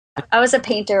I was a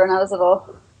painter when I was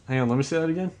little. Hang on, let me say that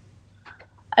again.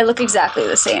 I look exactly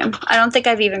the same. I don't think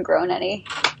I've even grown any.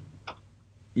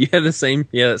 You had that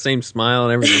same smile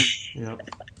and everything. Yep.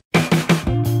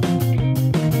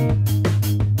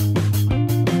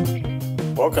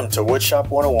 Welcome to Woodshop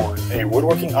 101, a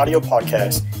woodworking audio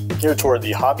podcast geared toward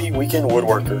the hobby weekend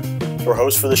woodworker. Your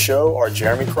hosts for the show are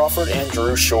Jeremy Crawford and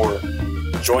Drew Shore.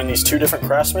 Join these two different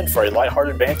craftsmen for a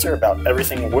lighthearted banter about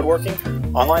everything woodworking,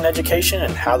 online education,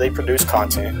 and how they produce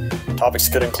content. Topics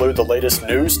could include the latest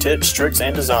news, tips, tricks,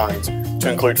 and designs,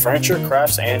 to include furniture,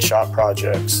 crafts, and shop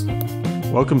projects.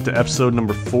 Welcome to episode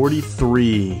number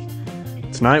 43.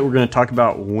 Tonight we're going to talk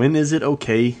about when is it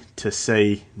okay to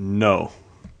say no.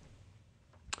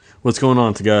 What's going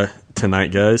on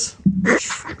tonight, guys?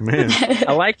 Man,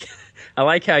 I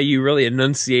like how you really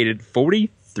enunciated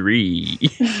 43.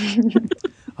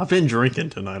 I've been drinking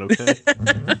tonight, okay?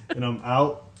 And I'm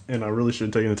out, and I really should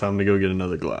have taken the time to go get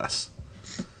another glass.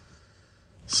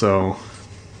 So,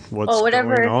 what's going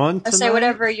on tonight? I say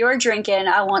whatever you're drinking,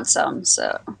 I want some.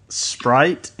 So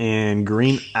Sprite and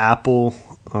green apple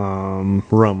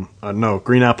rum. No,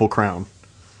 green apple Crown.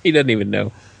 He doesn't even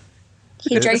know.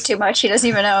 He drank too much. He doesn't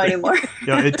even know anymore.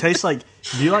 Yeah, it tastes like.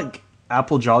 Do you like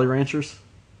apple Jolly Ranchers?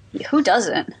 Who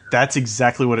doesn't? That's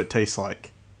exactly what it tastes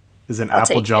like. Is an I'll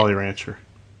apple take Jolly it. Rancher.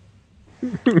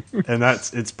 And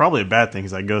it's probably a bad thing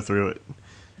because I go through it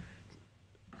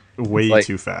way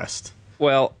too fast.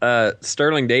 Well,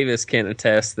 Sterling Davis can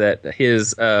attest that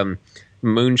his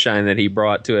moonshine that he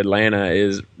brought to Atlanta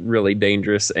is really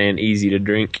dangerous and easy to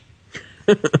drink.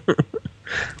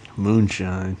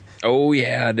 Moonshine. Oh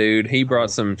yeah, dude. He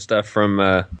brought some stuff from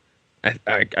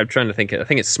I'm trying to think. I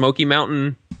think it's Smoky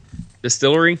Mountain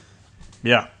Distillery.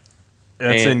 Yeah.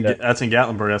 That's in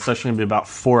Gatlinburg. That's actually going to be about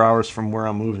 4 hours from where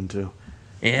I'm moving to.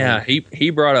 Yeah, he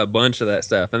brought a bunch of that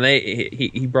stuff, and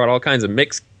he brought all kinds of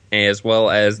mix as well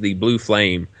as the Blue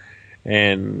Flame,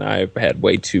 and I've had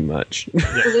way too much.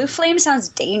 Blue Flame sounds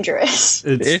dangerous.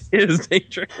 It is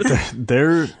dangerous.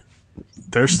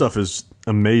 Their stuff is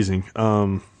amazing.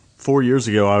 4 years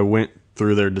ago, I went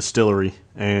through their distillery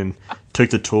and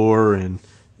took the tour and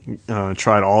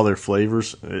tried all their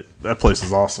flavors. That place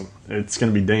is awesome. It's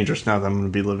going to be dangerous now that I'm going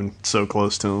to be living so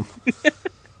close to them.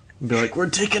 Be like, we're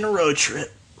taking a road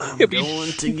trip. I'm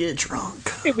going to get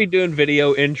drunk. He'll be doing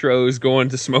video intros going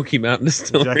to Smoky Mountain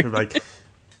Distillery. Exactly, like,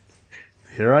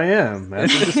 here I am at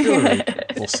the distillery.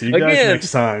 We'll see you guys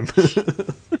next time.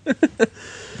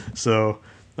 So,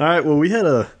 all right, well, we had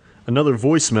another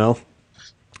voicemail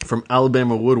from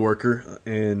Alabama Woodworker,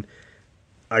 and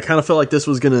I kind of felt like this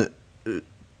was going to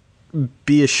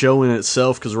be a show in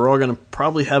itself because we're all going to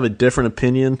probably have a different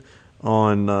opinion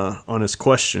on his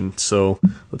question. So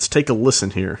let's take a listen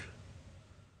here.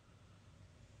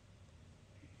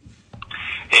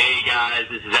 Hey guys,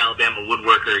 this is Alabama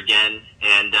Woodworker again,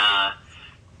 and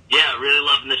really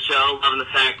loving the show, loving the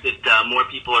fact that more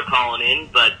people are calling in,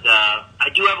 but I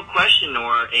do have a question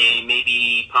or a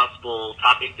maybe possible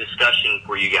topic discussion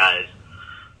for you guys,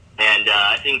 and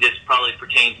I think this probably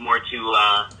pertains more to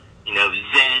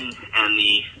Zen and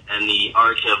the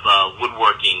art of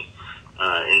woodworking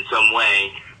in some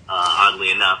way, oddly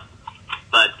enough.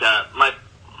 But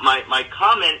my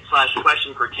comment /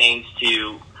 question pertains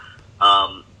to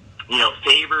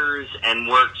favors and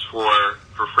works for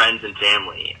friends and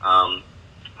family.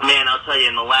 Man, I'll tell you,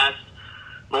 in the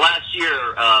last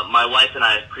year, my wife and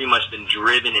I have pretty much been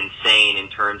driven insane in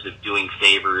terms of doing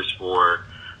favors for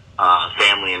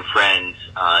family and friends.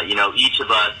 Each of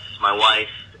us, my wife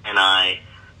and I,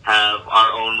 have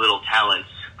our own little talents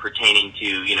pertaining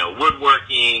to,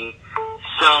 woodworking,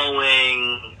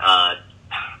 sewing,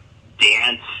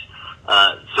 dance.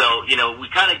 So, we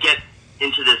kind of get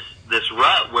into this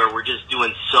rut where we're just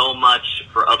doing so much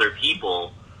for other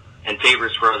people and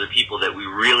favors for other people that we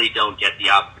really don't get the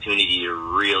opportunity to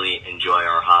really enjoy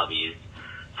our hobbies.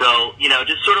 So,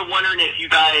 just sort of wondering if you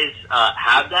guys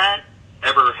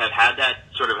ever have had that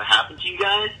sort of happen to you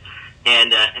guys,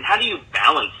 and how do you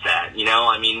balance that?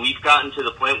 We've gotten to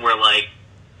the point where, like,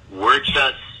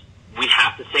 we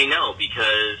have to say no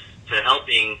because to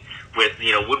helping with,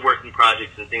 woodworking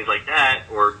projects and things like that,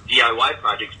 or DIY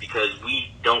projects, because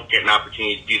we don't get an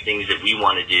opportunity to do things that we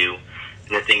want to do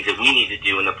and the things that we need to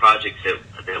do and the projects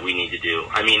that we need to do.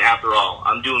 After all,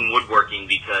 I'm doing woodworking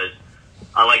because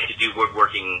I like to do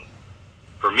woodworking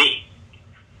for me.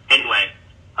 Anyway,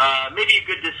 maybe a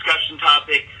good discussion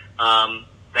topic.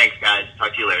 Thanks, guys.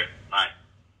 Talk to you later. Bye.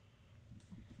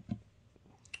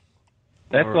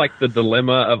 That's like the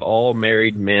dilemma of all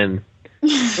married men.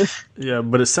 Yeah,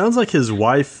 but it sounds like his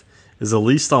wife is at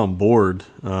least on board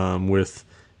with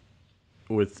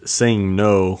saying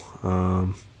no.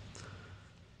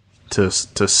 to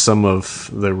some of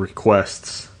the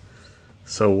requests.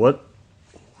 So what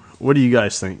do you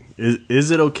guys think?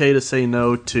 Is it okay to say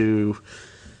no to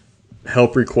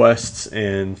help requests,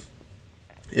 and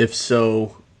if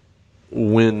so,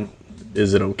 when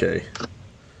is it okay?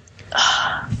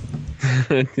 Are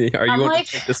you want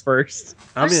to take this first?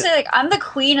 I'm the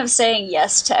queen of saying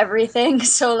yes to everything.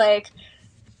 So like,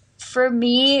 for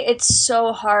me, it's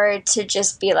so hard to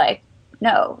just be like,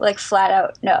 no, like flat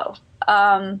out no.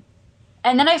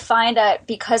 And then I find that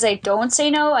because I don't say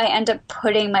no, I end up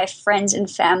putting my friends and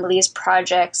family's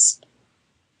projects,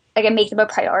 like I make them a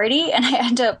priority, and I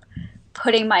end up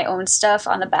putting my own stuff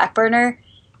on the back burner.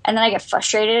 And then I get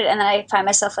frustrated, and then I find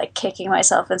myself like kicking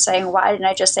myself and saying, why didn't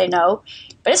I just say no?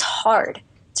 But it's hard.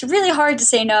 It's really hard to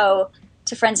say no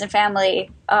to friends and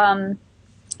family,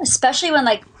 especially when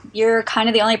like you're kind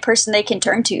of the only person they can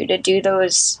turn to do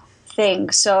those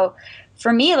things. So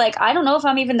for me, like, I don't know if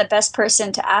I'm even the best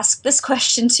person to ask this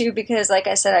question to, because like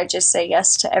I said, I just say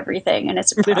yes to everything, and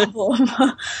it's a problem.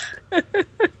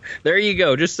 There you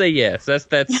go. Just say yes. That's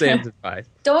Sam's advice.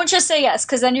 Don't just say yes,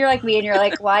 because then you're like me and you're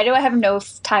like, why do I have no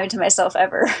time to myself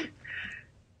ever?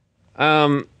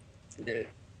 A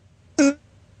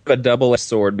double-edged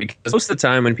sword, because most of the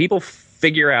time when people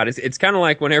figure out, it's kind of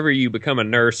like whenever you become a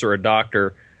nurse or a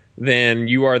doctor, then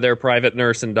you are their private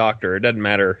nurse and doctor. It doesn't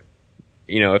matter,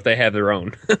 if they have their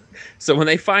own. So when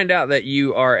they find out that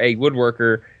you are a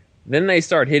woodworker, then they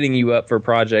start hitting you up for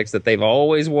projects that they've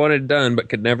always wanted done but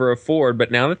could never afford. But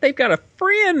now that they've got a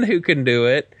friend who can do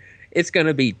it, it's going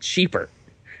to be cheaper.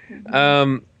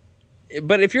 But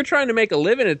if you're trying to make a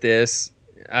living at this,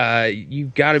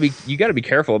 you got to be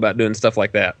careful about doing stuff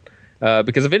like that,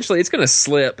 because eventually it's going to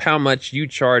slip how much you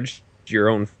charge your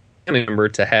own family member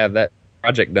to have that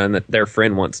project done that their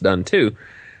friend wants done too.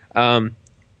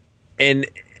 And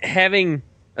having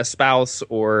a spouse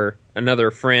or another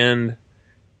friend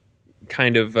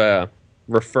kind of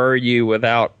refer you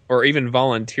without, or even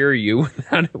volunteer you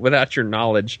without your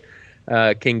knowledge,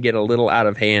 can get a little out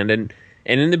of hand. And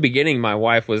in the beginning, my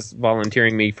wife was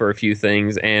volunteering me for a few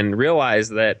things, and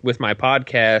realized that with my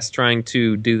podcast, trying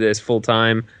to do this full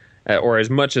time, or as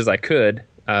much as I could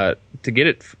to get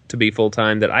it to be full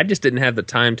time, that I just didn't have the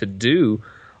time to do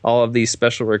all of these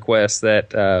special requests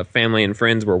that family and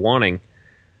friends were wanting.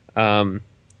 And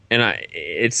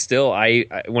it's still,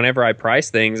 whenever I price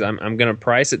things, I'm going to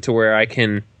price it to where I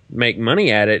can make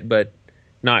money at it, but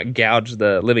not gouge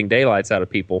the living daylights out of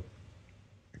people.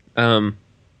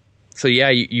 So yeah,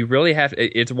 you really have,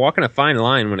 it's walking a fine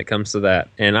line when it comes to that.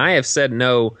 And I have said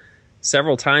no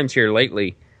several times here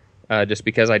lately, just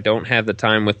because I don't have the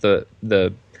time with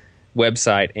the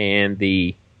website and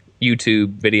the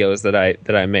YouTube videos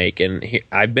that I make. And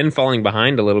I've been falling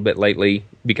behind a little bit lately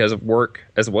because of work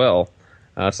as well.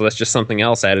 So that's just something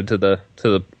else added to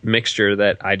the mixture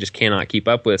that I just cannot keep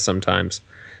up with sometimes.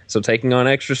 So taking on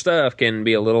extra stuff can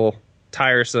be a little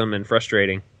tiresome and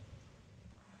frustrating.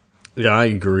 Yeah, I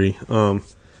agree. I'm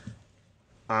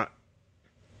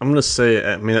going to say,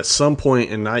 at some point,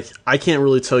 and I can't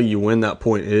really tell you when that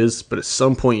point is, but at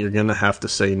some point you're going to have to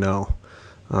say no.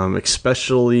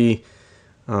 Especially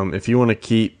if you want to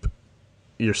keep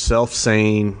yourself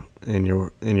sane and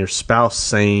your spouse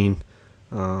sane.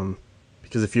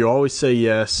 Because if you always say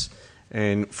yes,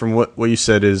 and from what you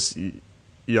said is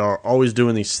you're always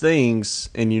doing these things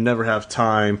and you never have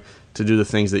time to do the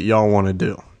things that y'all want to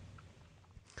do,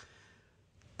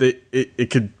 it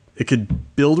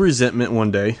could build resentment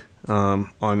one day on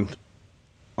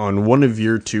one of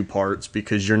your two parts,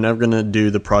 because you're never going to do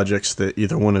the projects that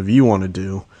either one of you want to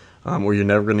do, or you're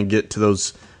never going to get to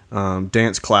those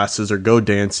dance classes or go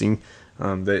dancing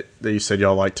that you said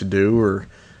y'all like to do, or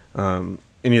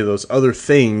any of those other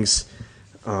things.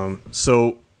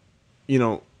 So,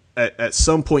 at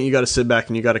some point you got to sit back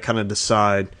and you got to kind of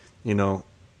decide,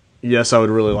 yes, I would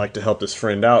really like to help this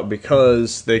friend out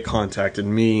because they contacted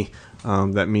me.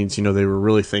 That means, they were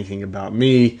really thinking about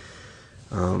me.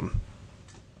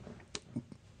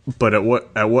 But at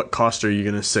what cost are you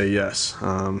going to say yes?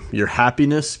 Your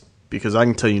happiness? Because I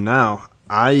can tell you now,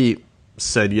 I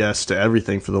said yes to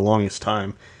everything for the longest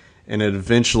time, and it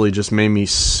eventually just made me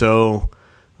so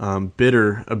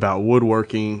bitter about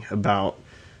woodworking, about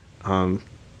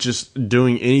just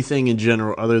doing anything in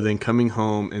general other than coming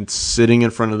home and sitting in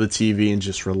front of the TV and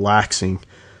just relaxing.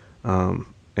 And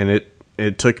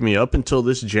it took me up until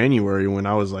this January when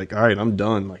I was like, all right, I'm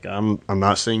done. Like I'm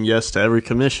not saying yes to every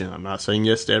commission. I'm not saying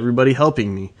yes to everybody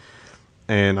helping me.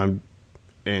 And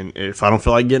if I don't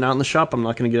feel like getting out in the shop, I'm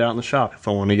not going to get out in the shop. If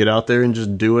I want to get out there and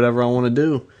just do whatever I want to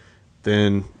do,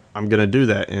 then I'm going to do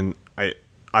that. And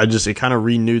it kind of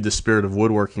renewed the spirit of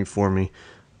woodworking for me.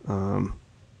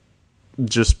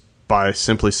 just by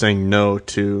simply saying no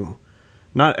to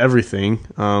not everything,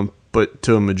 but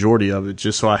to a majority of it,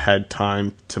 just so I had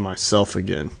time to myself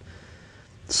again.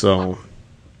 So,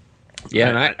 yeah,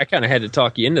 and I kind of had to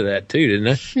talk you into that too, didn't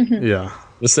I? Yeah,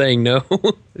 The saying no.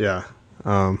 yeah.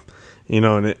 And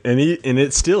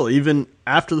it's still, even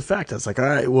after the fact, I was like, all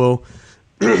right, well,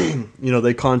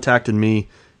 they contacted me.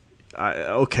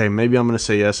 Okay, maybe I'm going to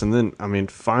say yes. And then,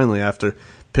 finally, after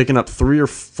picking up 3 or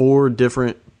 4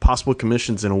 different possible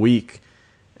commissions in a week,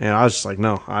 and I was just like,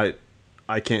 no, I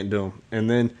can't do them. And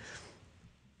then,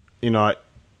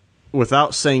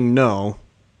 without saying no,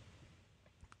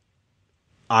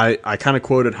 I kind of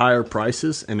quoted higher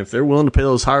prices, and if they're willing to pay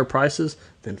those higher prices,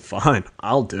 then fine,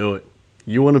 I'll do it.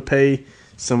 You want to pay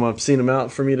some obscene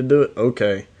amount for me to do it?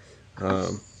 Okay.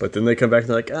 But then they come back and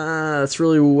they're like, that's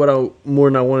really more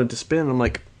than I wanted to spend. I'm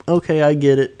like, okay, I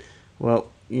get it. Well,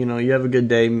 you have a good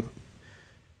day. And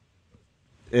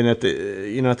at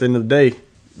the end of the day,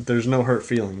 there's no hurt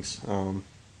feelings.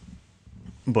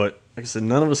 But like I said,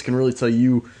 none of us can really tell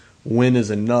you when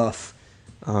is enough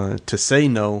to say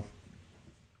no.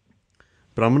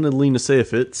 But I'm going to lean to say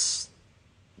if it's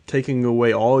taking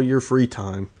away all your free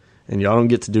time and y'all don't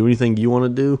get to do anything you want to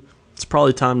do, it's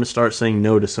probably time to start saying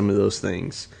no to some of those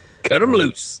things. Cut them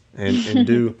loose. And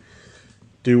do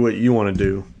what you want to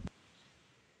do.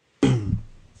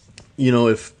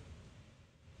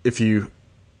 If you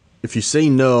say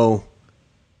no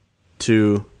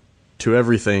to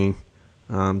everything,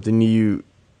 then you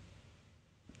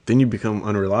become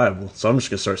unreliable. So I'm just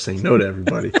gonna start saying no to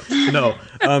everybody. No,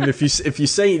 if you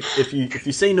say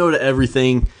no to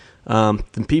everything,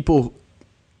 then people,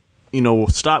 will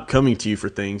stop coming to you for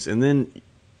things, and then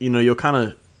you'll kind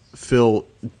of feel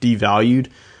devalued.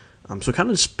 So kind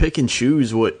of just pick and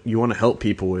choose what you want to help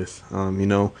people with.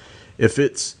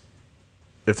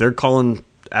 If they're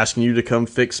asking you to come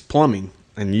fix plumbing,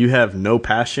 and you have no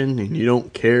passion and you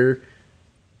don't care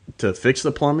to fix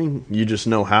the plumbing, you just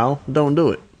know how, don't do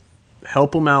it.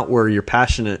 Help them out where you're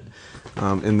passionate,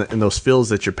 in those fields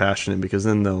that you're passionate, because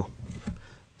then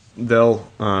they'll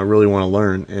really want to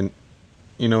learn. And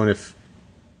if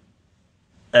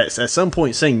at some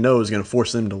point saying no is going to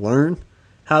force them to learn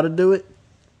how to do it,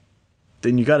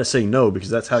 then you got to say no,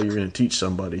 because that's how you're going to teach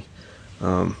somebody.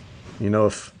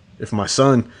 If my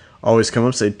son always come up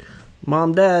and say,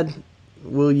 "Mom, Dad,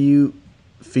 will you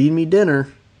feed me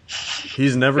dinner?"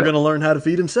 He's never going to learn how to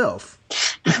feed himself.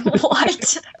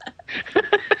 What?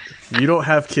 You don't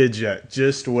have kids yet.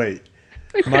 Just wait.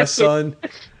 My son.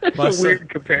 Weird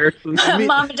comparison.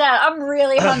 Mom and Dad, I'm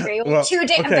really hungry. Well, Too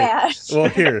damn okay. bad. Well,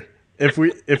 here, if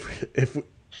we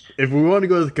want to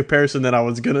go to the comparison that I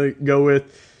was gonna go with,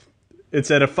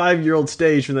 it's at a 5-year-old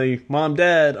stage when they, "Mom,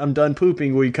 Dad, I'm done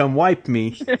pooping. Will you come wipe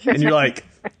me?" And you're like,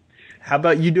 "How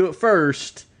about you do it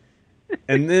first,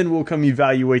 and then we'll come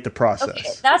evaluate the process."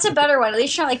 Okay, that's a better one. At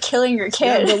least you're not killing your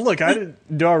kid. Yeah, but look,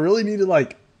 do I really need to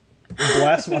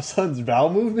blast my son's bowel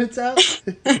movements out?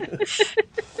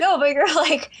 No, but you're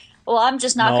like, well, I'm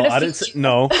just not going to feed you.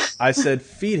 No, I said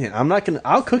feed him.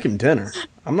 I'll cook him dinner.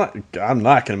 I'm not going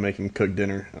to make him cook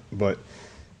dinner, but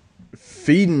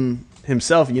feeding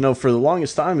himself, for the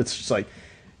longest time, it's just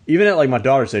even at my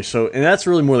daughter's age. So, and that's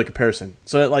really more the comparison.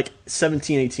 So at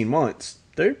 17, 18 months,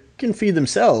 they can feed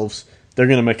themselves. They're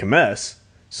going to make a mess.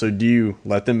 So do you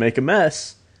let them make a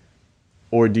mess,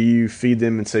 or do you feed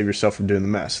them and save yourself from doing the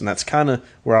mess? And that's kind of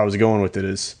where I was going with it,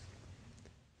 is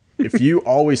if you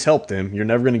always help them, you're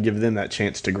never going to give them that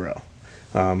chance to grow.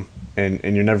 And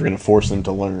you're never going to force them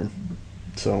to learn.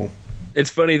 So it's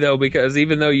funny, though, because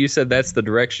even though you said that's the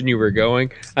direction you were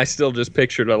going, I still just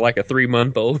pictured a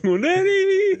 3-month-old.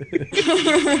 "Daddy,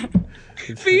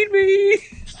 feed me."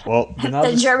 Well,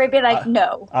 then Jeremy be like,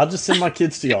 "No." I'll just send my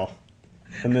kids to y'all.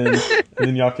 And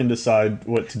then y'all can decide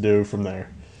what to do from there.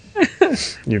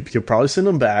 You'll probably send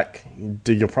them back.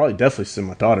 You'll probably definitely send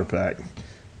my daughter back.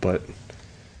 But,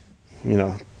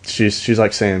 she's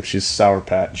like Sam. She's Sour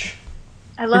Patch.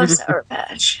 I love Sour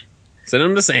Patch. Send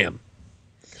them to Sam.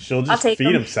 She'll just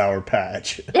feed him Sour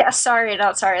Patch. Yeah, sorry,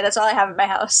 not sorry. That's all I have in my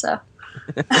house, so.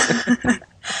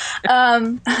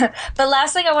 But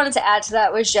last thing I wanted to add to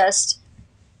that was just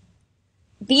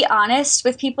be honest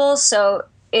with people. So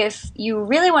if you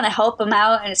really want to help them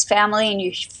out and it's family and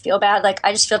you feel bad,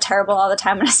 I just feel terrible all the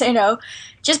time when I say no,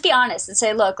 just be honest and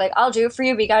say, "Look, I'll do it for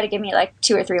you, but you got to give me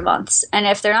 2 or 3 months." And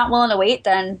if they're not willing to wait,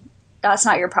 then that's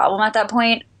not your problem at that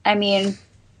point. I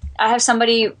have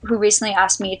somebody who recently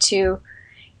asked me to,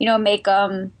 make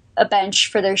a bench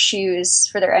for their shoes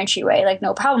for their entryway.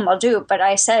 No problem, I'll do it. But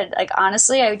I said,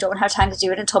 honestly, I don't have time to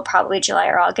do it until probably July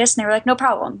or August. And they were like, "No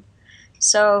problem."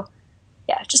 So,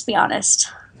 yeah, just be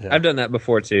honest. Yeah. I've done that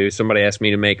before too. Somebody asked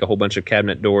me to make a whole bunch of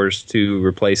cabinet doors to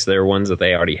replace their ones that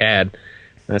they already had.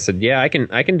 And I said, yeah, I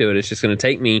can do it. It's just going to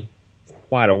take me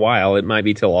quite a while. It might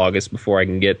be till August before I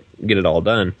can get it all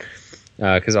done.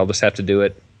 Because I'll just have to do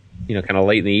it, kind of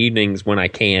late in the evenings when I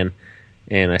can.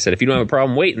 And I said, if you don't have a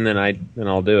problem waiting, then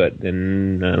I'll do it.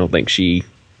 And I don't think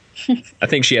I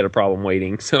think she had a problem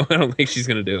waiting, so I don't think she's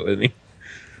going to do it with me.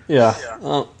 Yeah.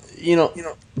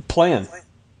 Plan.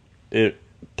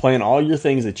 Plan all your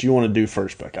things that you want to do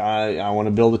first. Like I want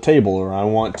to build a table, or I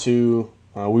want to.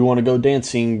 We want to go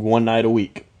dancing one night a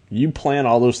week. You plan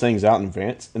all those things out in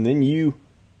advance, and then you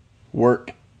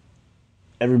work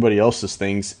everybody else's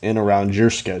things in around your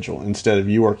schedule instead of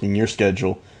you working your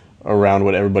schedule around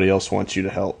what everybody else wants you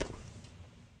to help.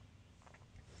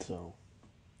 So,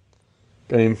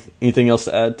 okay, anything else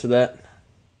to add to that?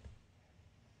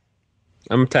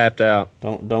 I'm tapped out.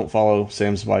 Don't follow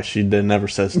Sam's advice. She never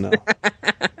says no.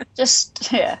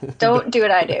 Don't do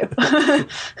what I do.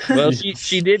 Well,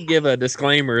 she did give a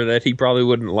disclaimer that he probably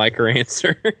wouldn't like her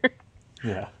answer.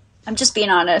 Yeah. I'm just being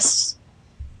honest.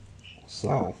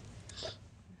 So.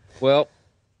 Well,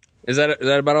 is that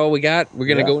about all we got? We're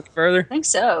gonna go any further? I think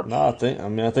so. No, I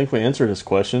think we answered this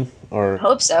question. Or I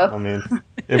hope so. I mean,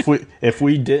 if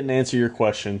we didn't answer your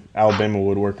question, Alabama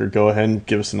Woodworker, go ahead and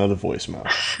give us another voicemail.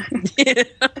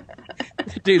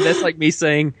 Dude, that's like me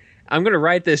saying, I'm gonna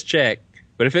write this check,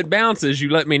 but if it bounces, you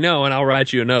let me know and I'll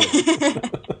write you another.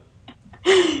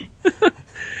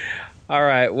 All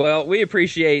right. Well, we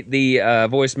appreciate the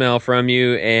voicemail from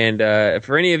you. And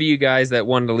for any of you guys that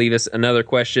wanted to leave us another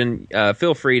question,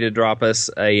 feel free to drop us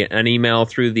an email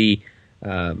through the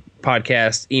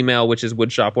podcast email, which is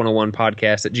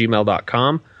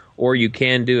woodshop101podcast@gmail.com. Or you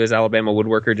can do as Alabama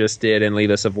Woodworker just did and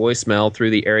leave us a voicemail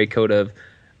through the area code of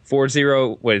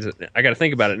 40. Wait, is it? I got to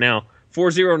think about it now.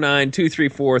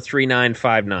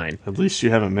 409-234-3959. At least you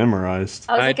haven't memorized.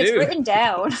 I was like, it's do. written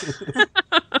down.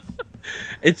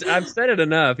 I've said it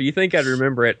enough. You think I'd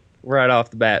remember it right off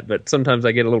the bat, but sometimes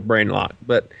I get a little brain locked.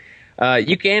 But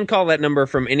you can call that number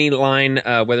from any line,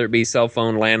 whether it be cell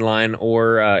phone, landline,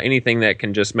 or anything that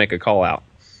can just make a call out.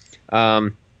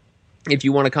 If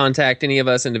you want to contact any of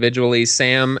us individually,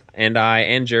 Sam and I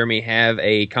and Jeremy have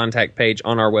a contact page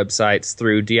on our websites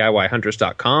through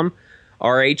DIYhunters.com,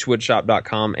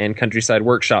 rhwoodshop.com, and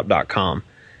countrysideworkshop.com.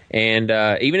 And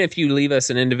even if you leave us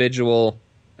an individual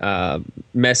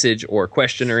message or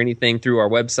question or anything through our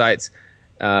websites,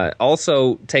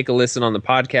 also take a listen on the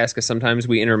podcast, because sometimes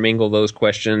we intermingle those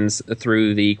questions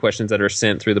through the questions that are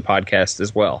sent through the podcast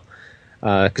as well.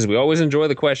 Because we always enjoy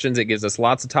the questions. It gives us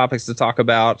lots of topics to talk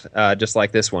about, just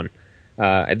like this one.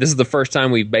 This is the first time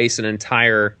we've based an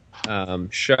entire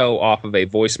show off of a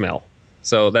voicemail.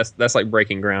 So that's like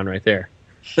breaking ground right there.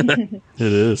 It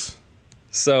is.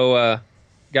 So,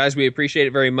 guys, we appreciate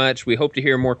it very much. We hope to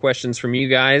hear more questions from you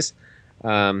guys.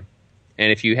 And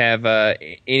if you have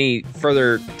any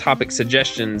further topic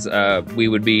suggestions, we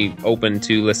would be open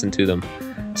to listen to them.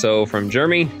 So from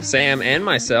Jeremy, Sam, and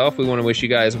myself, we want to wish you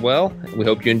guys well. We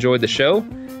hope you enjoyed the show.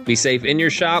 Be safe in your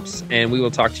shops, and we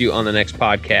will talk to you on the next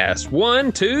podcast.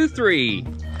 1, 2, 3.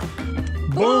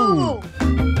 Boom!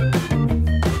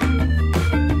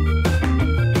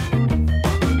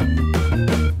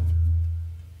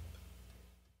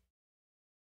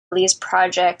 These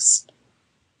projects,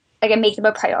 like, I make them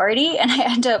a priority, and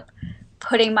I end up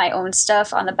putting my own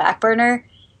stuff on the back burner,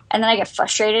 and then I get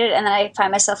frustrated, and then I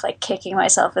find myself like kicking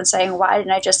myself and saying, why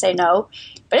didn't I just say no?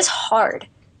 But it's hard.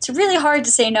 It's really hard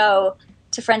to say no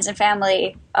to friends and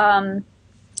family,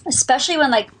 especially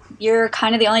when like you're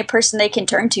kind of the only person they can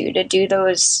turn to do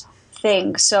those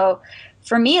things. So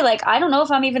for me, like, I don't know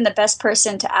if I'm even the best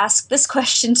person to ask this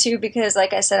question to, because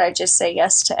like I said, I just say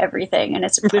yes to everything, and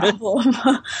it's a problem.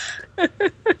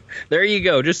 There you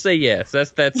go. Just say yes.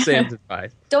 That's Sam's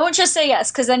advice. Don't just say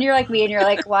yes, because then you're like me and you're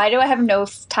like, why do I have no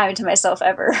time to myself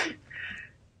ever?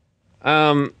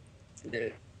 A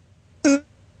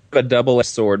double-edged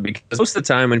sword, because most of the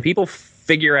time when people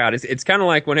figure out, it's kind of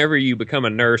like whenever you become a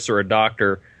nurse or a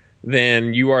doctor,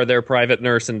 then you are their private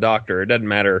nurse and doctor. It doesn't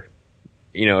matter,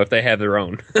 if they have their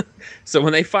own. So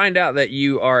when they find out that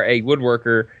you are a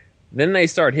woodworker, then they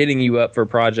start hitting you up for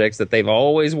projects that they've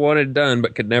always wanted done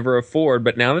but could never afford.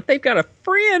 But now that they've got a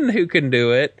friend who can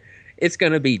do it, it's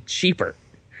going to be cheaper.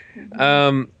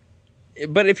 But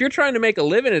if you're trying to make a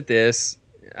living at this,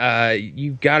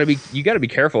 you got to be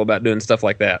careful about doing stuff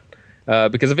like that,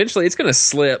 because eventually it's going to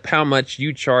slip how much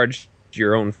you charge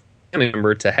your own family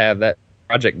member to have that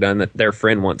project done that their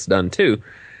friend wants done too.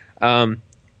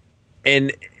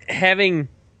 And having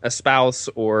a spouse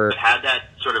or had that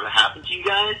sort of happen to you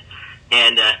guys,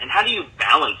 And how do you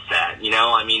balance that? You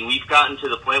know, I mean, we've gotten to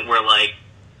the point where, like,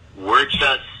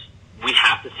 we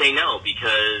have to say no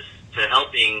because to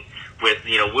helping with,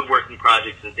 you know, woodworking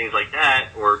projects and things like that,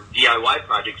 or DIY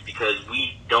projects, because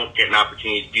we don't get an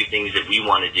opportunity to do things that we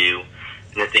want to do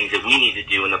and the things that we need to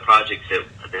do and the projects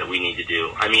that we need to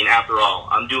do. I mean, after all,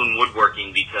 I'm doing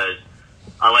woodworking because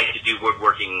I like to do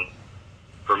woodworking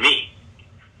for me.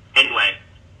 Anyway,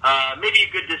 maybe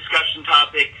a good discussion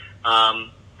topic.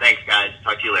 Thanks, guys.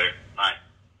 Talk to you later. Bye.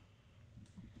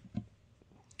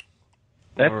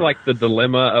 That's like the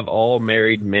dilemma of all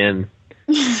married men.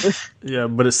 Yeah,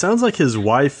 but it sounds like his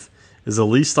wife is at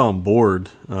least on board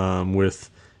with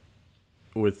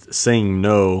saying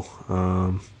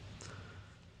no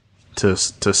to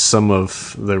some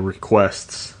of the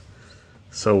requests.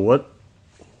 So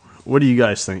what do you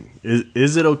guys think?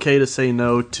 Is it okay to say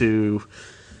no to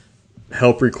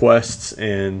help requests,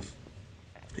 and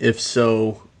if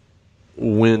so,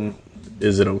 when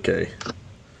is it okay?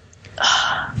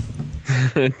 Are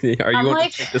you going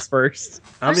like, to take this first?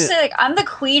 I'm the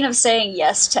queen of saying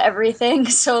yes to everything.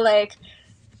 So like,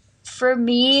 for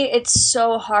me, it's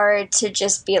so hard to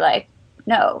just be like,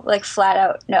 no, like flat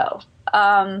out no.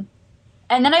 And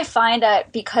then I find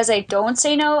that because I don't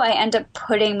say no, I end up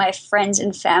putting my friends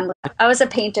and family. I was a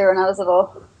painter when I was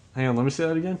little. Hang on, let me say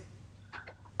that again.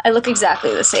 I look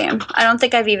exactly the same. I don't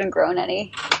think I've even grown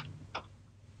any.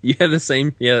 You have that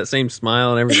same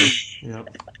smile and everything.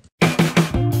 Yep.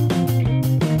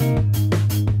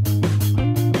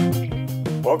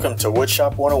 Welcome to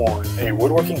Woodshop 101, a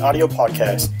woodworking audio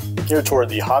podcast geared toward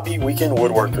the hobby weekend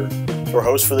woodworker. Your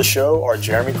hosts for the show are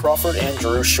Jeremy Crawford and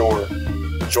Drew Shore.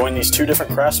 Join these two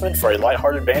different craftsmen for a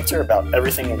lighthearted banter about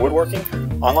everything woodworking,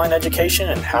 online education,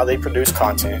 and how they produce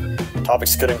content.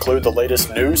 Topics could include the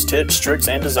latest news, tips, tricks,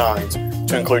 and designs,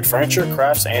 to include furniture,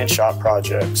 crafts, and shop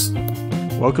projects.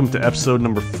 Welcome to episode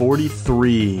number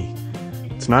 43.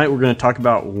 Tonight we're going to talk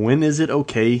about when is it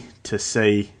okay to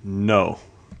say no.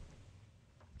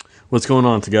 What's going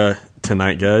on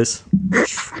tonight, guys?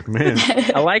 Man,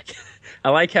 I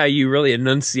like how you really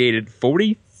enunciated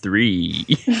 43.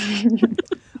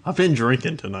 I've been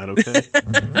drinking tonight, okay?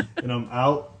 And I'm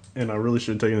out, and I really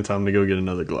should have taken the time to go get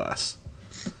another glass.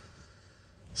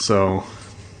 So,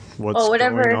 what's going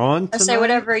on tonight? I say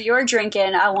whatever you're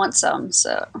drinking, I want some.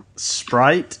 So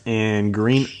Sprite and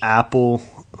green apple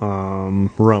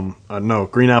rum. No,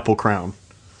 green apple Crown.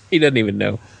 He doesn't even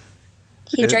know.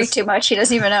 He drank too much. He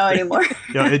doesn't even know anymore.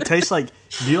 Yeah, it tastes like.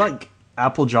 Do you like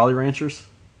apple Jolly Ranchers?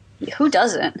 Who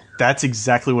doesn't? That's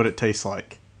exactly what it tastes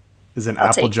like. Is an I'll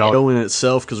apple take Jolly in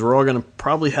itself, because we're all going to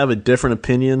probably have a different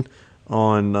opinion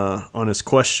on his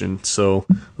question. So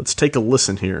let's take a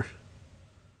listen here.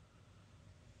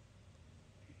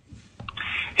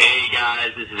 Hey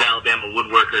guys, this is Alabama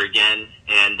Woodworker again,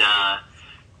 and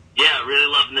yeah, really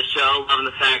loving the show, loving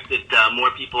the fact that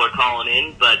more people are calling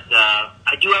in, but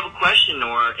I do have a question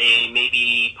or a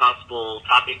maybe possible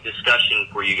topic discussion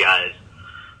for you guys,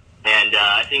 and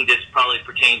I think this probably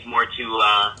pertains more to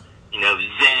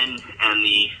Zen and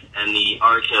the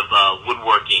art of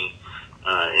woodworking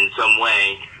in some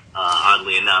way,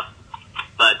 oddly enough.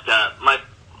 But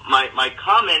my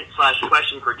comment /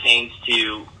 question pertains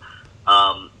to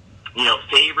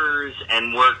favors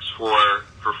and works for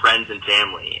friends and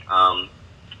family.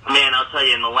 Man, I'll tell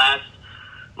you, in the last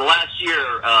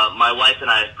year, my wife and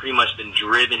I have pretty much been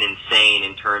driven insane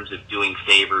in terms of doing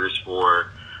favors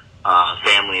for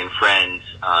family and friends.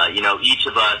 Each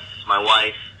of us, my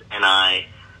wife and I,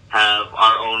 have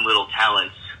our own little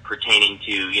talents pertaining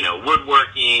to,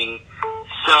 woodworking,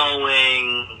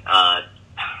 sewing,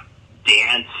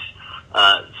 dance.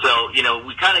 So,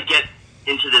 we kind of get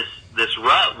into this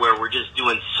rut where we're just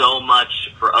doing so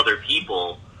much for other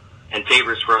people and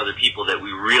favors for other people that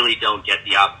we really don't get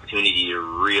the opportunity to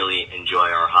really enjoy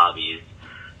our hobbies.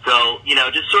 So,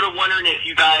 just sort of wondering if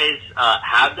you guys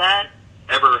have that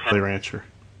ever. Rancher.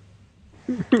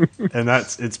 And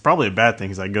it's probably a bad thing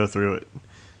because I go through it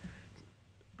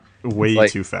way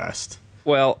too fast.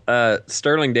 Well,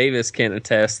 Sterling Davis can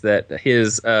attest that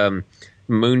his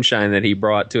moonshine that he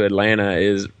brought to Atlanta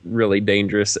is really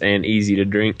dangerous and easy to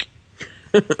drink.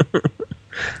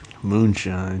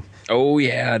 Moonshine. Oh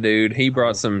yeah, dude. He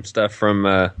brought some stuff from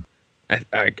I'm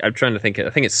trying to think. I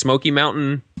think it's Smoky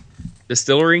Mountain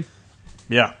Distillery.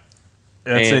 Yeah.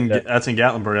 That's in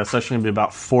Gatlinburg. That's actually going to be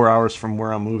about 4 hours from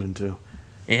where I'm moving to.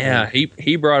 Yeah,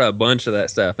 he brought a bunch of that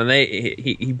stuff, and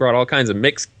he brought all kinds of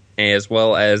mix as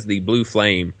well as the Blue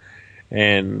Flame,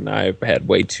 and I've had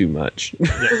way too much.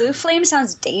 Blue Flame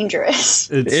sounds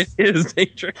dangerous. It is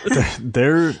dangerous.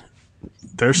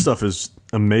 Their stuff is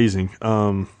amazing.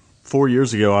 4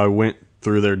 years ago, I went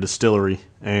through their distillery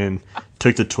and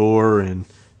took the tour and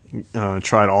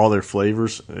tried all their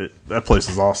flavors. That place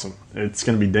is awesome. It's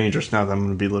going to be dangerous now that I'm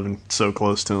going to be living so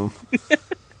close to them.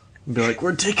 Be like,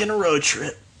 we're taking a road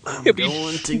trip. I'm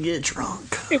going to get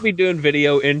drunk. He'll be doing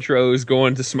video intros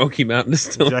going to Smoky Mountain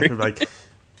Distillery. Exactly, like,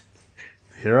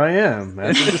 here I am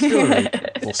at the distillery.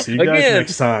 We'll see you guys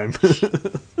next time.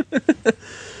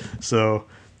 So,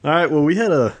 all right, well, we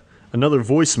had another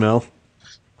voicemail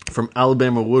from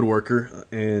Alabama Woodworker,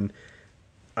 and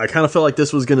I kind of felt like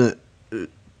this was going to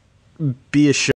be a show